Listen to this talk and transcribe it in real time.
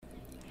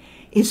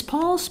Is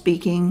Paul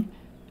speaking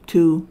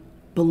to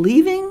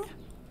believing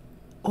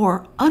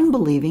or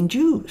unbelieving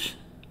Jews?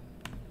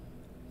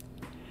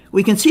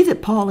 We can see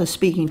that Paul is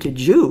speaking to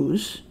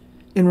Jews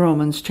in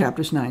Romans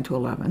chapters 9 to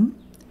 11.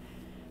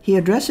 He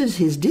addresses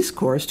his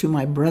discourse to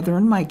my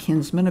brethren, my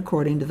kinsmen,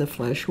 according to the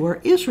flesh, who are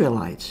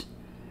Israelites.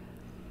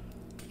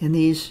 In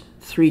these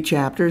 3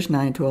 chapters,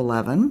 9 to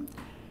 11,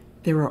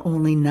 there are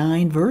only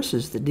 9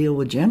 verses that deal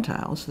with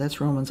Gentiles. That's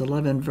Romans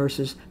 11,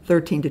 verses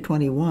 13 to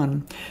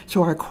 21.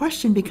 So our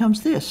question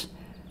becomes this: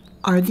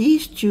 are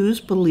these Jews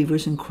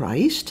believers in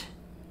Christ?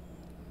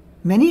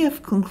 Many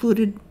have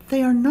concluded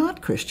they are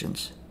not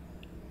Christians.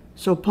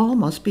 So Paul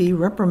must be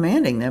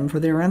reprimanding them for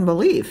their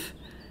unbelief.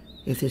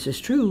 If this is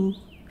true,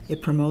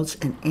 it promotes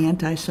an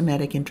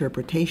anti-Semitic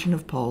interpretation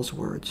of Paul's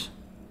words.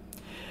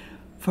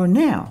 For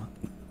now,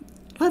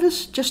 let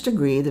us just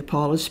agree that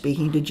Paul is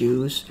speaking to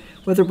Jews.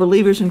 Whether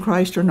believers in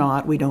Christ or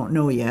not, we don't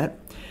know yet.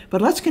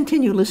 But let's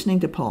continue listening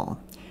to Paul.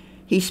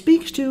 He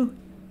speaks to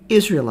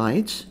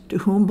Israelites, to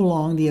whom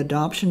belong the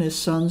adoption as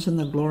sons and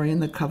the glory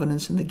and the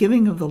covenants and the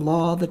giving of the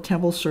law, the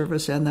temple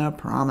service, and the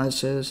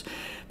promises.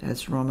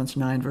 That's Romans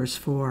 9, verse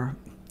 4.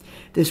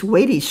 This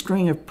weighty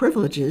string of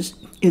privileges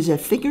is a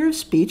figure of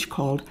speech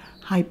called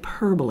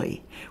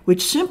hyperbole,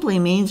 which simply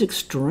means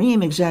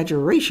extreme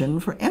exaggeration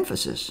for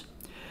emphasis.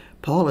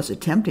 Paul is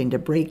attempting to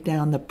break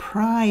down the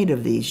pride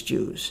of these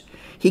Jews.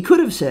 He could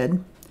have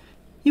said,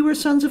 "You are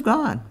sons of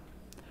God,"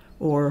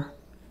 or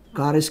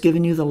 "God has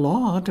given you the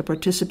law to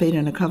participate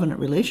in a covenant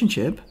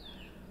relationship,"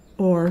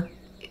 or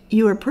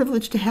 "You are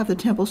privileged to have the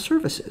temple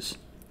services."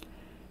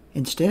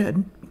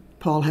 Instead,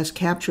 Paul has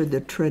captured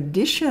the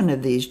tradition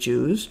of these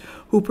Jews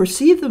who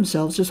perceive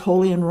themselves as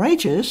holy and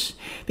righteous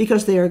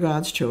because they are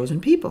God's chosen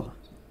people.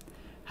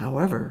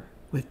 However,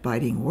 with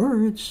biting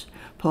words,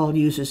 Paul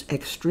uses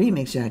extreme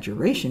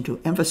exaggeration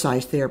to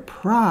emphasize their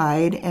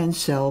pride and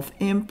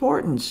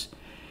self-importance,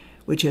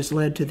 which has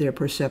led to their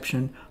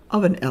perception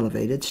of an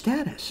elevated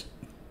status.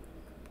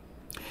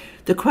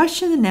 The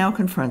question that now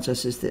confronts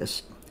us is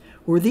this: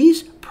 were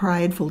these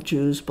prideful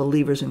Jews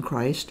believers in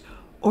Christ,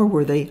 or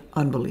were they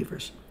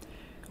unbelievers?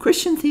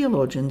 Christian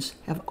theologians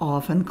have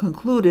often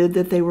concluded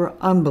that they were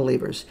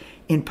unbelievers,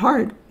 in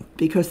part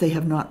because they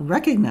have not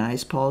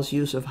recognized Paul's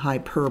use of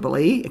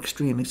hyperbole,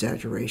 extreme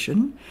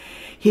exaggeration,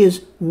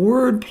 his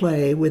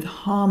wordplay with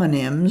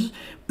homonyms,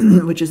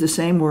 which is the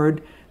same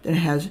word that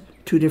has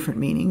 2 different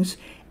meanings,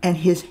 and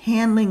his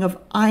handling of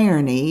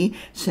irony,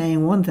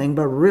 saying one thing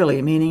but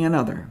really meaning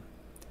another,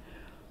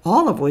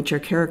 all of which are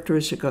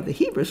characteristic of the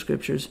Hebrew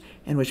Scriptures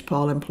and which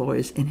Paul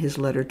employs in his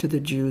letter to the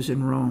Jews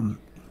in Rome.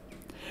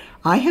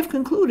 I have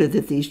concluded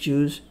that these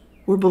Jews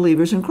were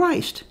believers in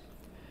Christ,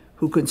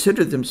 who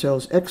considered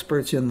themselves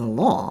experts in the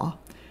law,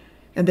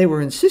 and they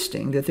were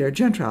insisting that their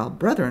Gentile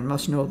brethren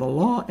must know the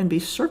law and be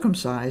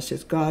circumcised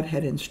as God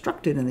had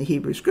instructed in the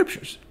Hebrew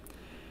Scriptures.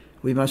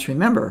 We must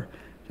remember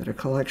that a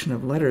collection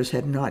of letters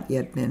had not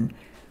yet been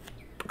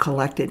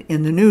collected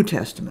in the New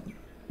Testament.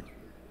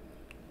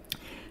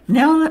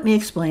 Now let me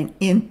explain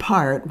in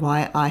part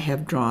why I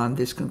have drawn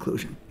this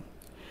conclusion.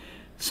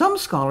 Some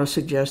scholars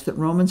suggest that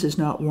Romans is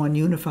not one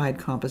unified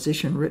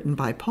composition written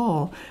by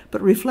Paul,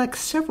 but reflects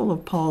several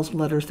of Paul's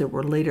letters that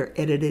were later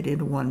edited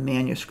into one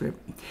manuscript.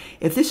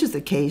 If this is the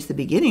case, the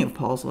beginning of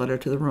Paul's letter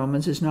to the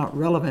Romans is not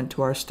relevant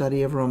to our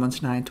study of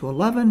Romans 9 to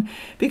 11,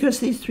 because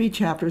these 3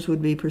 chapters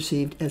would be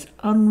perceived as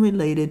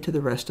unrelated to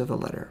the rest of the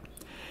letter.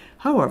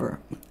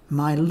 However,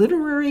 my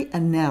literary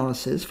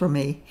analysis from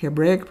a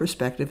Hebraic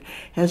perspective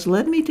has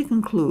led me to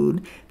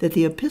conclude that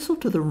the epistle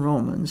to the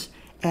Romans,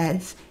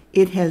 as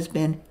it has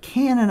been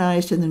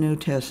canonized in the New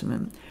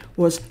Testament,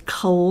 was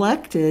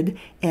collected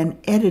and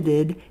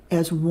edited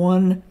as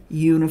one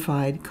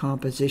unified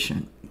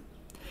composition.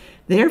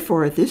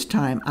 Therefore, at this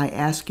time, I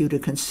ask you to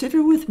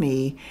consider with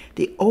me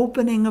the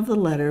opening of the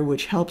letter,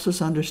 which helps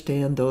us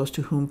understand those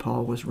to whom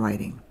Paul was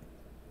writing.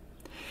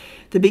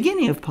 The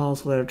beginning of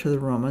Paul's letter to the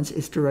Romans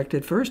is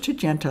directed first to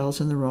Gentiles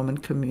in the Roman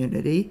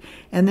community,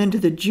 and then to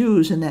the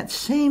Jews in that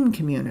same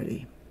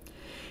community.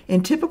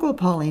 In typical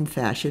Pauline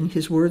fashion,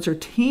 his words are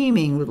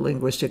teeming with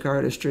linguistic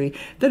artistry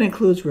that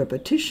includes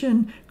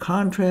repetition,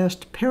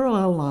 contrast,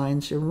 parallel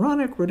lines,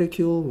 ironic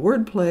ridicule,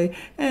 wordplay,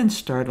 and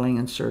startling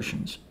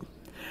insertions.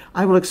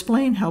 I will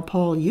explain how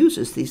Paul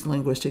uses these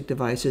linguistic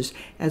devices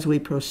as we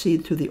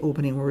proceed through the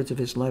opening words of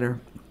his letter.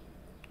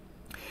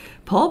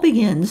 Paul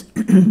begins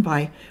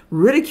by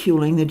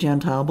ridiculing the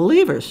Gentile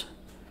believers.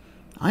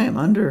 "I am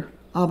under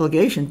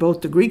obligation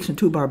both to Greeks and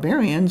to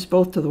barbarians,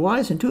 both to the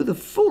wise and to the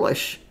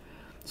foolish,"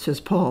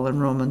 says Paul in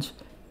Romans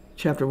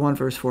chapter 1,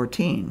 verse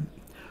 14.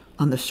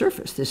 On the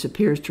surface, this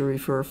appears to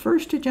refer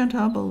first to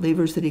Gentile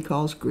believers that he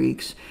calls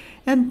Greeks,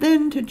 and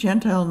then to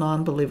Gentile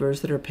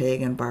non-believers that are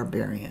pagan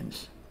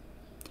barbarians.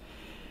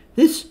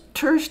 This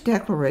terse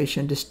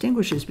declaration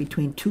distinguishes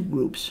between 2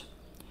 groups: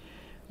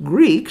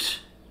 Greeks,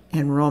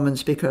 and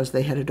Romans because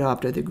they had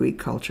adopted the Greek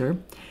culture,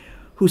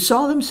 who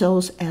saw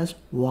themselves as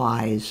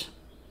wise,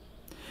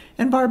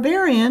 and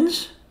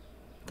barbarians,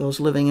 those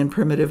living in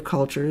primitive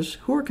cultures,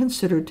 who are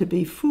considered to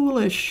be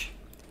foolish.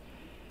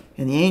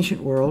 In the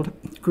ancient world,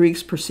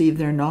 Greeks perceived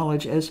their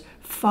knowledge as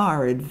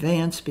far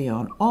advanced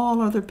beyond all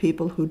other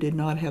people who did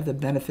not have the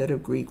benefit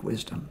of Greek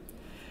wisdom.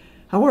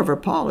 However,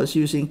 Paul is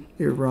using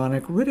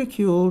ironic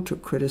ridicule to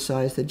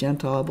criticize the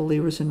Gentile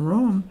believers in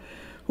Rome,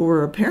 who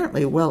were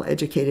apparently well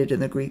educated in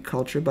the Greek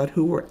culture, but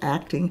who were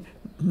acting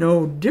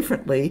no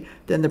differently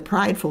than the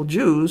prideful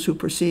Jews who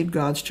perceived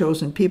God's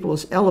chosen people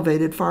as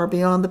elevated far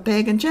beyond the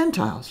pagan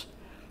Gentiles.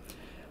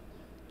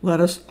 Let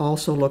us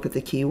also look at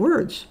the key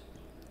words.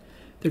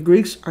 The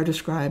Greeks are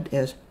described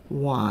as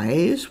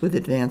wise with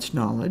advanced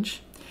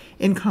knowledge,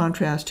 in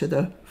contrast to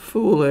the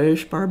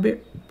foolish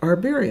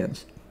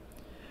barbarians.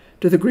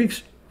 Do the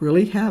Greeks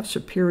really have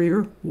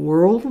superior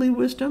worldly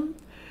wisdom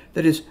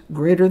that is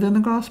greater than the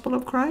gospel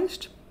of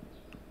Christ?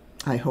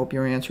 I hope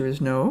your answer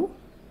is no.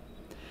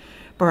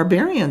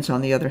 Barbarians, on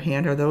the other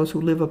hand, are those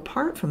who live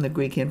apart from the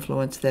Greek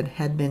influence that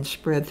had been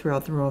spread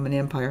throughout the Roman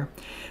Empire.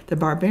 The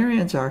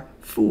barbarians are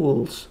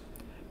fools,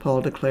 Paul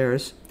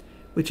declares,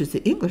 which is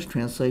the English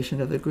translation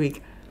of the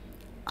Greek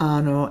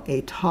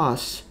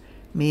anoetos,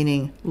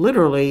 meaning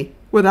literally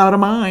without a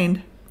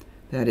mind.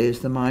 That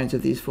is, the minds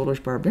of these foolish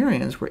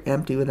barbarians were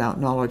empty without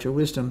knowledge or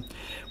wisdom.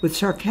 With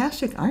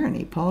sarcastic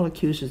irony, Paul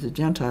accuses the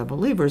Gentile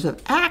believers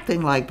of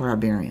acting like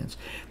barbarians.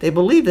 They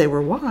believed they were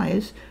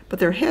wise, but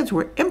their heads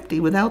were empty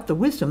without the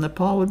wisdom that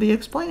Paul would be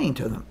explaining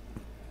to them.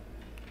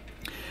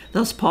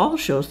 Thus, Paul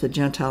shows the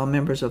Gentile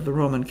members of the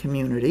Roman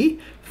community,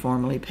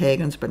 formerly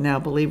pagans but now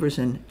believers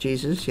in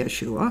Jesus,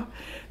 Yeshua,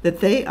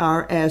 that they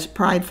are as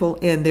prideful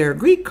in their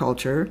Greek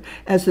culture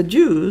as the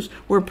Jews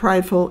were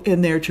prideful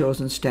in their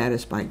chosen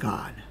status by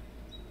God.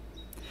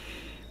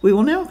 We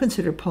will now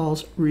consider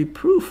Paul's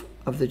reproof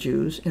of the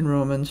Jews in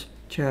Romans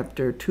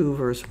chapter 2,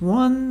 verse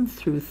 1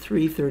 through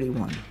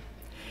 3:31.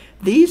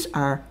 These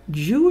are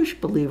Jewish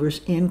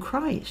believers in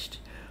Christ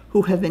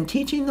who have been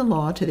teaching the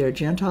law to their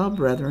Gentile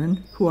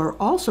brethren who are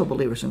also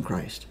believers in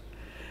Christ.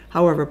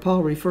 However,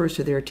 Paul refers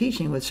to their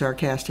teaching with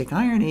sarcastic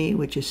irony,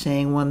 which is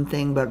saying one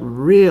thing but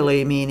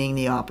really meaning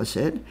the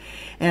opposite,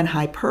 and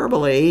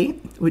hyperbole,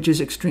 which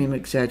is extreme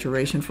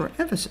exaggeration for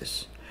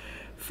emphasis.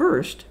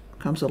 First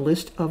comes a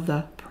list of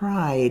the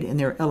pride in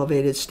their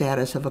elevated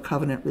status of a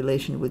covenant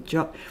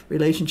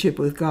relationship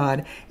with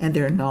God and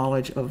their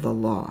knowledge of the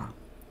law.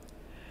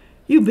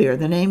 You bear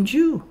the name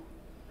Jew.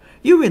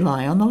 You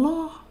rely on the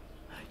law.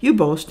 You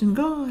boast in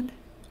God.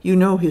 You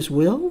know His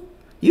will.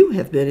 You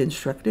have been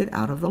instructed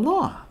out of the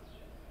law.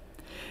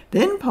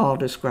 Then Paul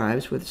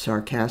describes with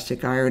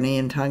sarcastic irony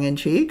and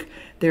tongue-in-cheek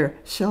their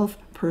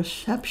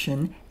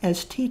self-perception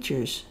as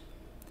teachers.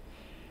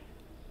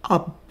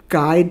 A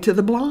guide to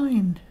the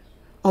blind,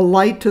 a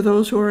light to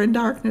those who are in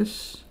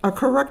darkness, a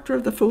corrector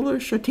of the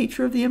foolish, a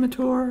teacher of the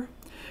immature.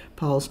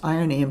 Paul's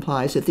irony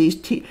implies that these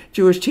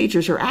Jewish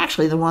teachers are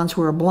actually the ones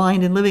who are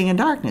blind and living in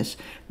darkness.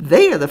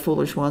 They are the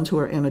foolish ones who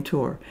are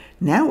immature.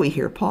 Now we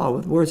hear Paul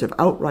with words of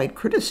outright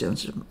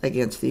criticism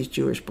against these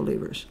Jewish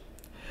believers.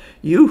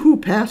 You who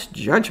pass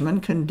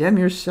judgment condemn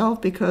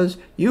yourself because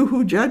you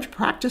who judge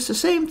practice the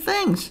same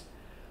things.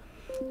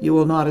 You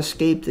will not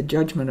escape the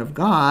judgment of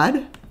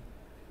God.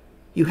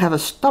 You have a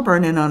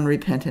stubborn and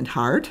unrepentant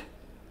heart.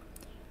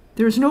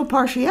 There is no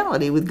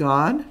partiality with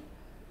God,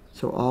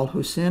 so all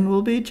who sin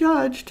will be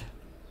judged.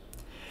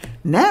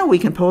 Now we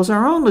can pose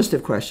our own list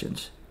of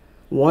questions.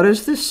 What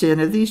is the sin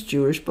of these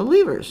Jewish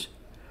believers?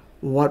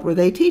 What were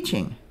they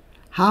teaching?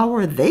 How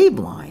were they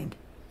blind?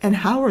 And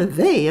how are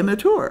they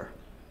immature?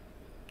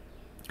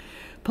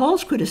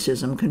 Paul's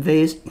criticism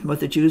conveys what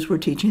the Jews were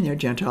teaching their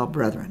Gentile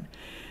brethren.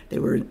 They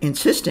were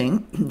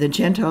insisting the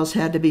Gentiles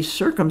had to be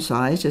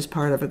circumcised as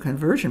part of a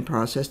conversion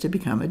process to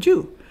become a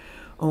Jew.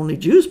 Only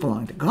Jews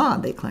belong to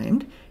God, they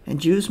claimed,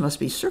 and Jews must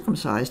be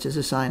circumcised as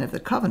a sign of the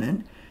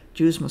covenant.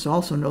 Jews must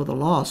also know the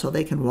law so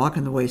they can walk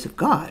in the ways of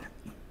God.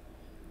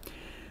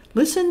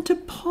 Listen to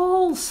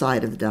Paul's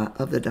side of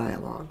the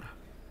dialogue.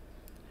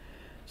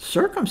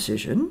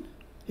 Circumcision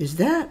is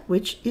that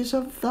which is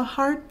of the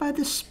heart by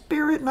the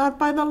Spirit, not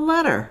by the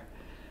letter.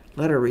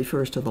 Letter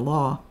refers to the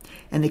law,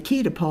 and the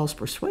key to Paul's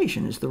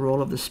persuasion is the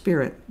role of the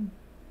Spirit.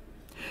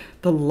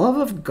 The love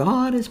of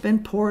God has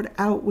been poured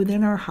out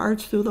within our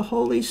hearts through the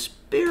Holy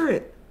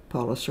Spirit,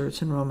 Paul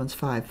asserts in Romans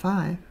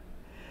 5:5.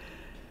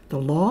 The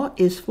law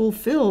is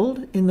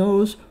fulfilled in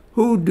those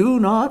who do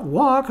not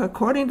walk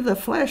according to the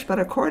flesh, but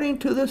according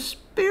to the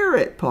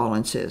Spirit, Paul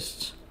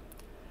insists.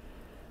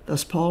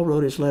 Thus Paul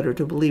wrote his letter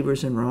to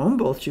believers in Rome,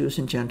 both Jews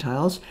and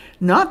Gentiles,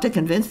 not to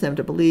convince them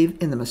to believe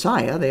in the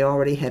Messiah. They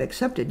already had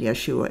accepted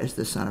Yeshua as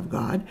the Son of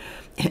God,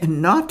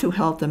 and not to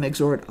help them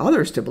exhort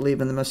others to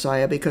believe in the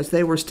Messiah because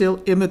they were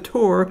still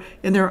immature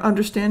in their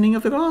understanding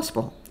of the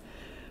gospel.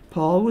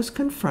 Paul was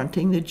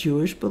confronting the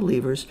Jewish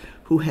believers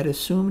who had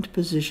assumed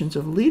positions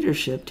of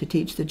leadership to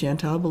teach the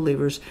Gentile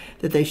believers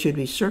that they should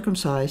be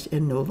circumcised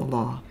and know the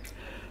law.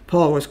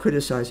 Paul was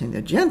criticizing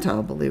the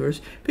Gentile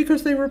believers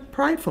because they were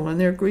prideful in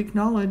their Greek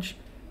knowledge,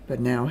 but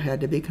now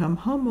had to become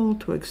humble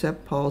to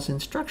accept Paul's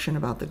instruction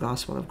about the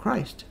gospel of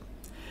Christ.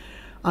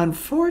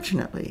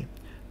 Unfortunately,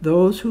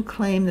 Those who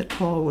claim that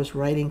Paul was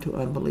writing to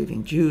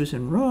unbelieving Jews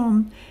in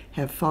Rome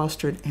have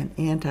fostered an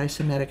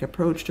anti-Semitic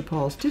approach to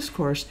Paul's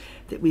discourse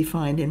that we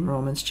find in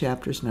Romans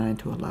chapters 9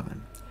 to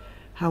 11.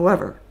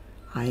 However,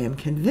 I am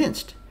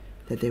convinced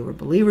that they were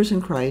believers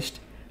in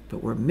Christ,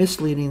 but were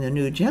misleading the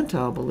new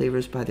Gentile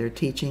believers by their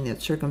teaching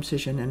that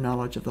circumcision and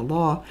knowledge of the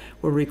law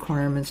were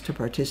requirements to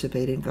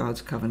participate in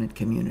God's covenant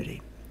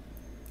community.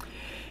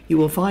 You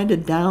will find a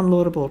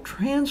downloadable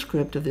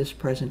transcript of this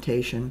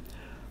presentation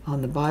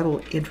on the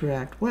Bible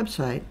Interact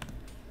website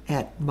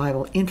at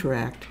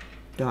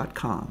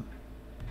BibleInteract.com.